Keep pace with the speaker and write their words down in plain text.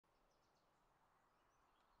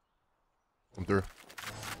I'm through.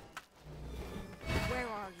 Where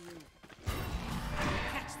are you?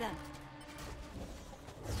 Catch them.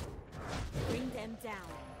 Bring them down.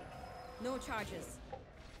 No charges.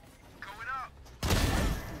 Going up.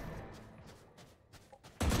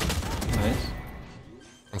 Nice.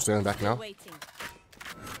 I'm standing back now. Waiting.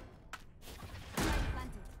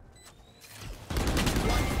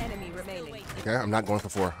 One enemy remaining. Okay, I'm not going for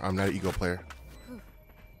 4. I'm not an ego player.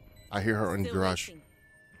 I hear her in the garage.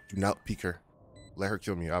 Do not peek her. Let her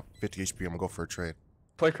kill me. I have 50 HP. I'm gonna go for a trade.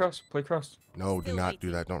 Play cross. Play cross. No, do not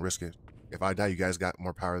do that. Don't risk it. If I die, you guys got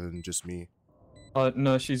more power than just me.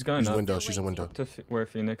 No, she's going She's up window. She's a window. to where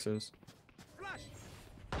Phoenix is. Flash.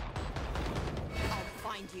 I'll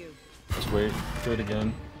find you. Just wait. Do it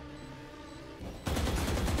again.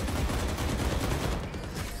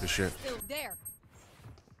 Good shit. Still there.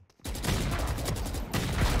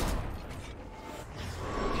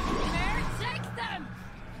 Take them.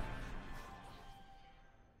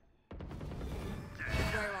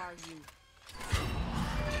 Where are you?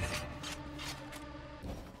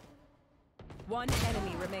 One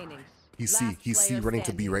enemy remaining. He's C. Last He's C player running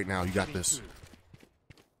to B standing. right now. You got this.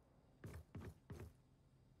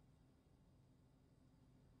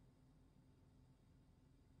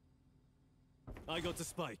 I got the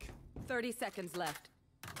spike. 30 seconds left.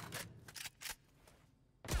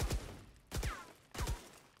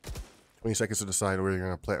 Twenty seconds to decide whether you're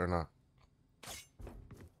gonna play it or not.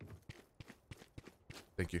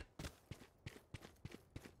 Thank you.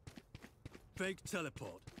 Fake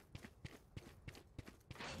teleport.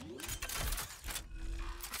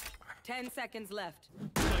 10 seconds left.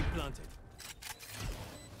 Spike planted.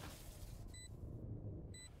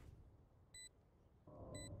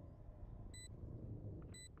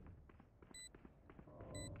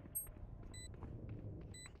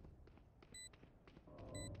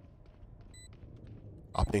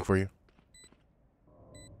 I'll ping for you.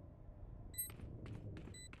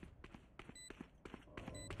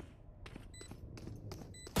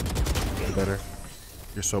 You're better.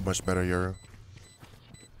 You're so much better. You're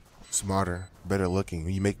smarter, better looking.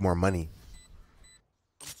 You make more money.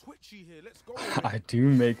 I'm twitchy here. Let's go. I do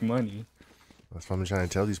make money. That's what I'm trying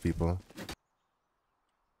to tell these people.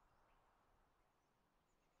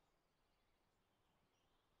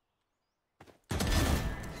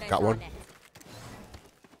 Got one.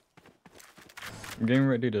 I'm getting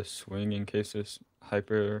ready to swing in case this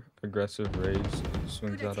hyper aggressive raise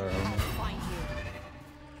swings out our I'll armor. find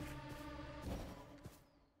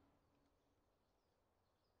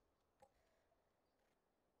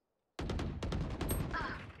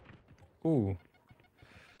you. Ooh.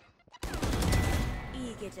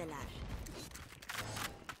 İyi geceler.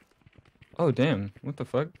 Oh damn. What the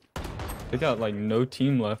fuck? They got like no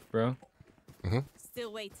team left, bro.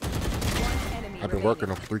 Still waiting. One enemy I've been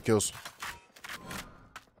working on 3 kills.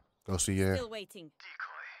 Go see, yeah. Still waiting.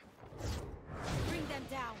 Bring them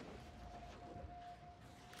down.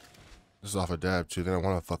 This is off a dab too. They don't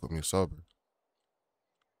want to fuck with me sober.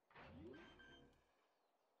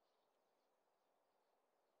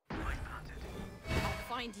 I'll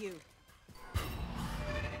find you.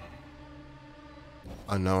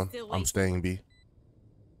 Unknown. Still I'm waiting. staying B.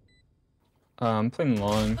 I'm playing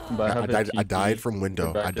long, but I have I a died TP from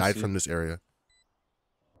window. for I died Bacchus. from this area.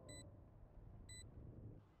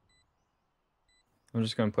 I'm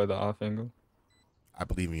just gonna play the off angle. I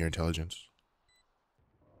believe in your intelligence.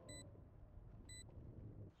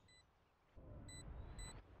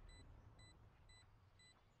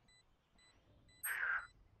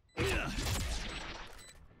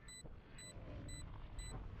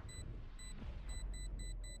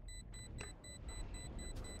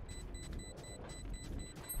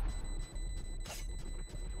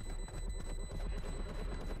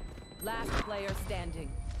 Last player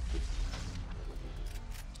standing.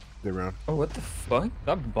 Good round. Oh, what the fuck?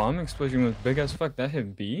 That bomb explosion was big as fuck. That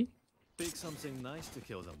hit B? Pick something nice to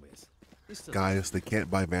kill them with. It's the Guys, they can't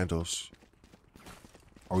buy Vandals.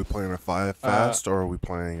 Are we playing a 5 fast or are we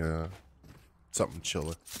playing something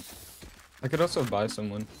chiller? I could also buy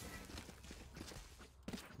someone.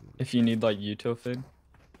 If you need like util fig.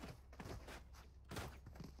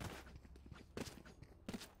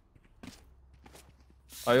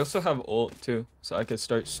 I also have ult too, so I could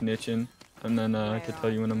start snitching, and then I could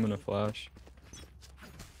tell you when I'm gonna flash.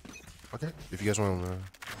 Okay, if you guys want to.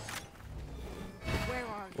 Where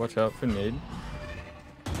are you? Watch out for nade.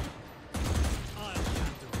 I'll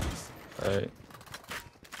handle this. Alright.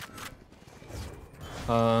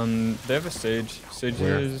 They have a Sage.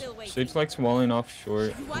 Sage likes walling off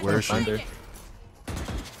short. Where is she? Find her.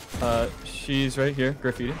 She's right here,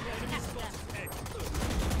 graffiti.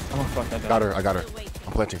 Oh fuck, I died. Got her. I got her.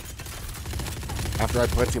 I'm planting. After I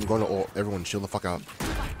plant him, I'm going to ult. Everyone, chill the fuck out.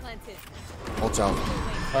 Planted. Ult's out.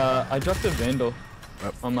 I dropped a vandal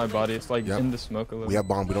Yep. on my body. It's like Yep. in the smoke a little. We have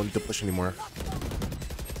bomb. We don't need to push anymore.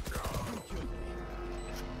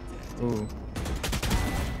 Ooh.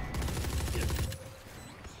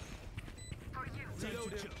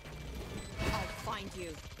 I'll find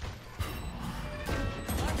you.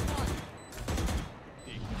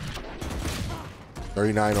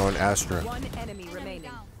 39 on Astra. One enemy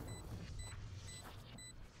remaining.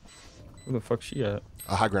 Where the fuck she at?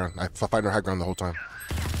 High ground. I find her high ground the whole time.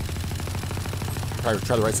 Try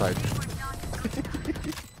the right side.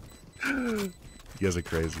 You guys are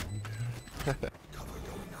crazy. I'll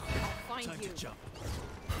find you. Bring them down.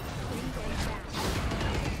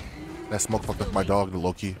 That smoke fucked up my dog, the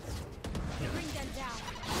Loki. Bring them down.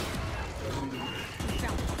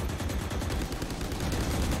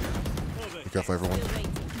 Be careful, everyone. Still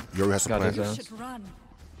waiting. Yuri has to Got his plant. ass. Run.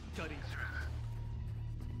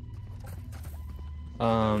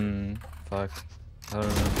 Fuck. I don't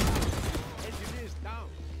know. Engineers down.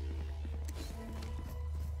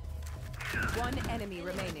 One enemy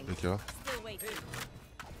remaining. Thank you. Still waiting.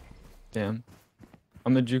 Damn.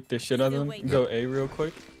 I'm gonna juke this shit out of Still them. waiting. Go A real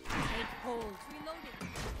quick. Take hold.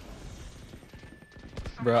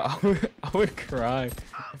 Reloading. Bro, I would cry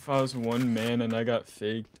if I was one man and I got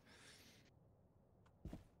faked.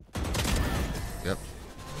 Yep.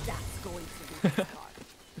 That's going to be hard.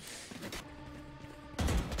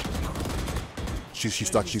 She's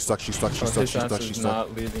stuck. She's stuck. She's stuck. She's Oh, stuck. his She's ass stuck. is She's stuck.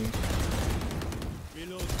 not leaving.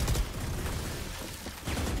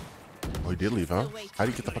 Oh, he did leave, huh? How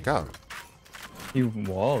did he get the fuck out? He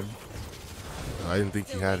walled. I didn't think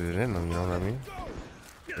he had it in him. You know what I mean?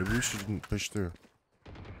 Maybe we shouldn't push through.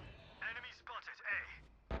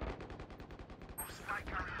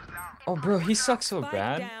 Oh, bro, he sucks so Spike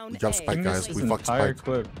bad. down We dropped A. Spike, He guys. missed his We fucked entire Spike.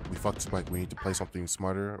 clip. We fucked Spike. We need to play something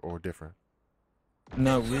smarter or different.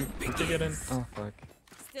 No, we could get in. Oh, fuck.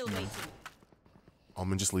 Still waiting.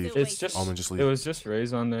 Almond, just leave. Still It's just, Almond, just leave. it was just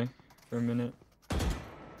Raze on there for a minute.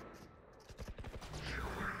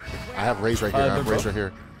 I have Raze right here. I have they're Raze both- right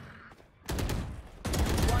here.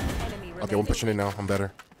 One enemy remaining. Okay, I'm pushing in now. I'm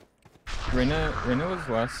better. Reyna was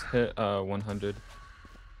last hit 100.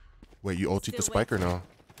 Wait, you ulted the Still Spike or no?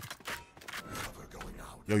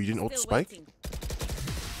 Yo, you didn't ult the Still Spike? waiting.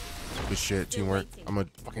 Good shit, Still teamwork. waiting. I'm gonna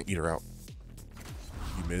fucking eat her out.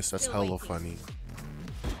 You missed. That's Still hella waiting. funny.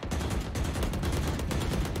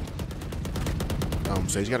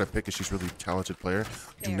 Sage got to pick if she's really talented player.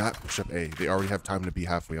 Do There. not push up A. They already have time to be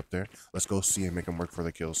halfway up there. Let's go C and make them work for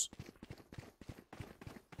the kills.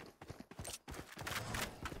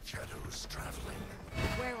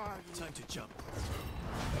 Where are you? Time to jump.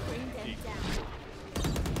 Bring them down.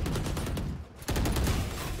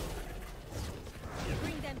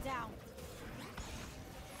 Bring them down.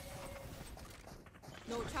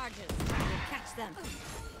 No charges. We'll catch them.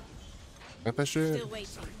 Got that shit? Still waiting.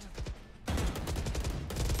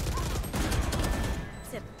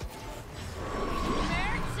 Tip.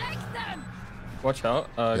 Take them. Watch out.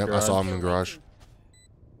 Yep, I garage. saw him in the garage.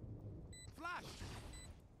 Flash.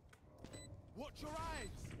 Watch your eyes.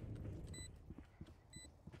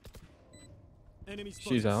 Enemy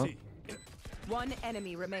She's spotted out. C. One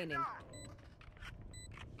enemy remaining.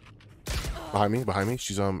 Behind me.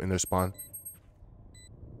 She's in their spawn.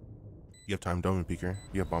 You have time, don't peek her.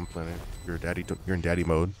 You have bomb planted. You're in daddy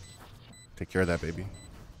mode. Take care of that, baby.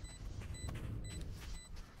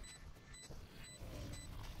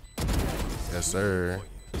 Yes, sir.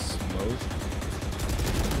 Smoke.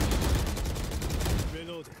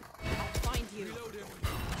 Reloading. I'll find you.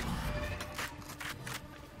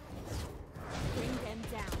 Bring them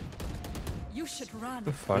down. You should run.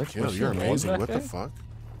 The fuck? Kill, Was she you're walled amazing. back What the there? fuck?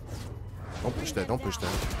 Don't push that. Don't push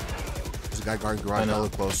that. There's a guy guarding I garage know. hella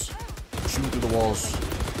close. Shoot through the walls.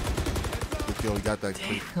 Good kill. You got that.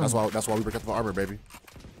 That's why we break up the armor, baby.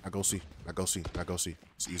 I go see. It's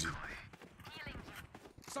easy.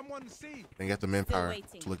 Someone see. Then you got the manpower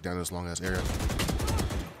waiting. to look down this long ass area.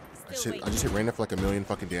 Still I just hit Reyna for like 1,000,000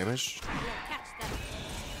 fucking damage. We'll catch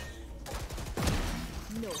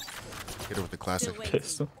them. No. Hit her with the classic. Still waiting.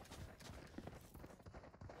 Pistol.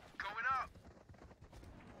 Going up.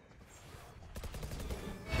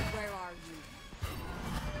 Where are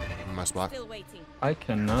you? In my spot. Still waiting. I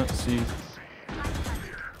cannot see.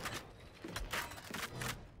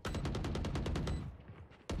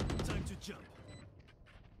 Time to jump.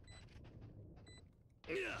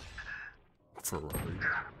 Ferrari.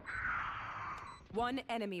 One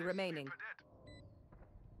enemy remaining.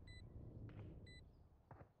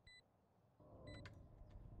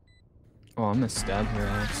 Oh, I'm gonna stab her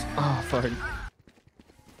ass. Oh, fuck.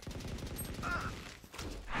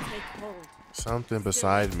 Something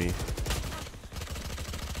beside me.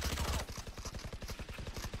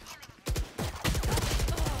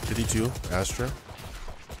 Two, Astra.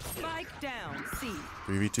 Spike down. C.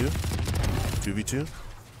 3v2. 2v2.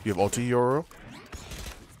 You have ulti, Yoro?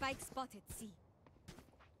 Spike spotted. C.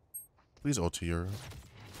 Please ulti, Yoro.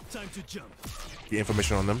 Time to jump. Get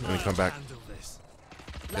information on them and then come back. Handle this.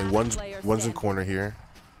 And Last one's player in standing. corner here.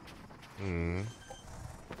 I'm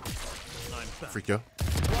back. Freak yo.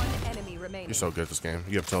 One enemy remaining. You're so good at this game.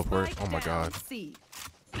 You have teleport. Spike Oh my down. god. C.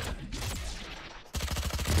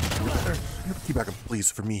 Keep back,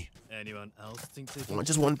 please, for me. Anyone else think they I want can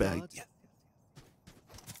just one take bag. part? Yeah.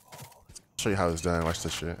 I'll show you how it's done. Watch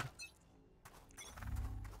this shit.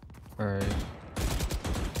 Alright.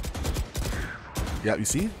 Yeah, you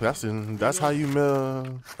see? That's how you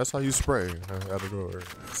spray out the door.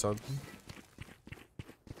 Something.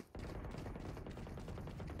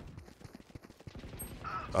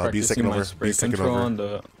 B's Practicing taking my over. spray B's taking control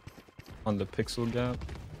over. on the pixel gap.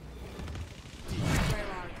 Where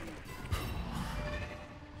are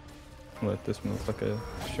you? Let this motherfucker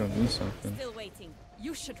show me something. Still waiting.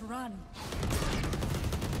 You should run.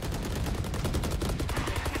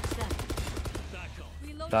 Catch them. Back off.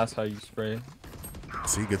 Reload. That's how you spray.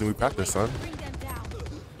 See, good thing we practice, son. Bring them down.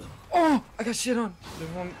 Oh, I got shit on.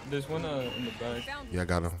 There's one in the back. Found Yeah, I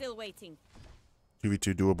got him. Still waiting.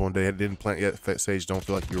 2v2 doable, and they didn't plant yet. Sage, don't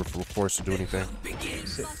feel like you were forced to do anything.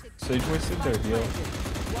 Sage wasted their heal.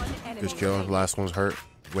 One enemy Just kill. remaining. Last one's hurt.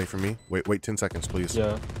 Wait for me. Wait 10 seconds, please.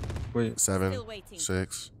 Yeah. Wait. 7, Still waiting.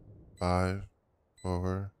 6, 5,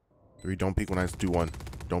 4, 3. Don't peek when I do 1.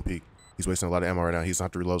 Don't peek. He's wasting a lot of ammo right now. He's gonna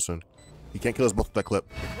have to reload soon. He can't kill us both with that clip.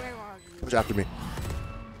 Where are you? Push after me.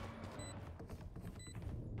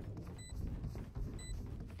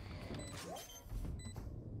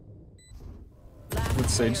 Last With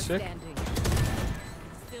Sage player sick? standing.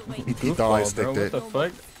 Still He waiting. thought I Goofball, sticked bro. it. What the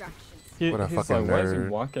fuck? Distractions. What a He's fucking like, why is he nerd.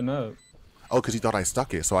 walking up? Oh, because he thought I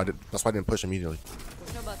stuck it, so that's why I didn't push immediately.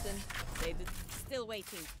 Push no button. Saved it. Still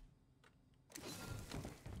waiting.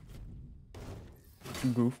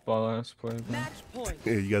 Goofball ass play. Bro. Match point.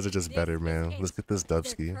 Yeah, you guys are just better, man. Let's get this Their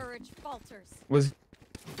Dubsky. courage falters.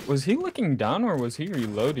 Was he looking down or was he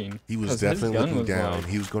reloading? He was 'Cause his definitely gun looking was down. like-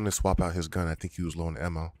 He was going to swap out his gun. I think he was low on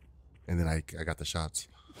ammo. And then I got the shots.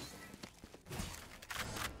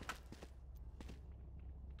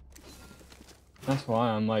 That's why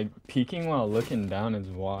I'm like peeking while looking down is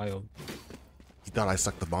wild. He thought I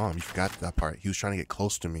sucked the bomb. You forgot that part. He was trying to get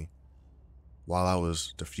close to me while I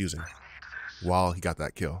was defusing. While he got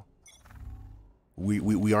that kill.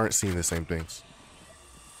 We aren't seeing the same things.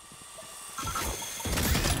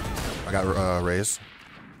 I got raised.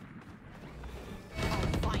 I'll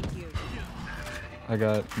find you. I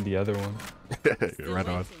got the other one. Still Right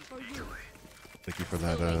on. waiting for you. Thank you for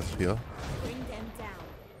that heal. Bring them down.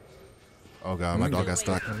 Oh god, my dog got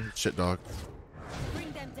stuck. Shit dog.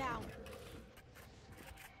 Bring them down.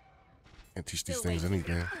 Can't teach these Still things waiting.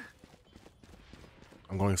 anything.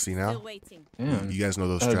 I'm going to see Still now. waiting. Damn. You guys know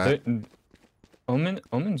those strat?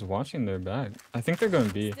 Omen's watching their back. I think they're going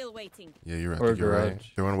to be. Still waiting. Yeah, you're right. Or You're right. garage.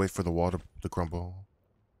 They're gonna wait for the wall to crumble.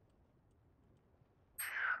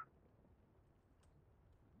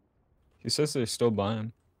 He says they're still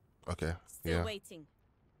buying. Okay. Still Yeah. waiting.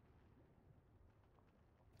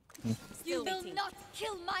 You Still will waiting. not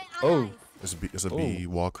kill my Oh. allies. Is a B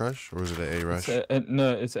wall crush or is it an A rush?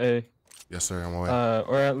 No, it's A. Yes, sir. I'm away.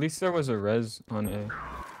 Or at least there was a res on A.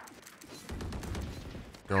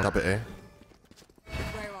 They're on top of A.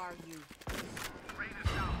 Where are you?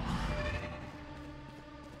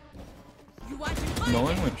 You want to No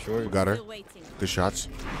one went short. We got her. Still waiting. Good shots.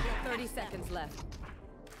 30 seconds left.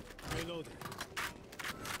 Reloading.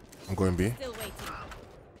 I'm going B. Still waiting.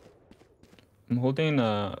 I'm holding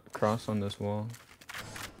a cross on this wall.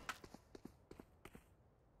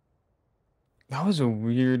 That was a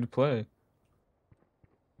weird play.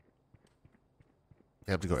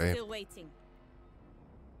 You have to go A. Still waiting.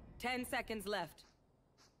 10 seconds left.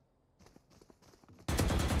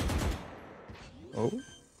 Oh,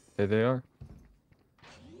 there they are.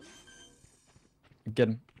 Get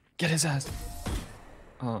him. Get his ass.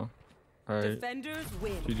 Oh, alright. Defenders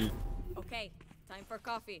win. GG. Okay, time for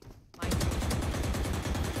coffee. I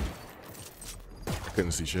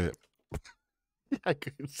couldn't see shit. I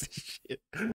couldn't see shit.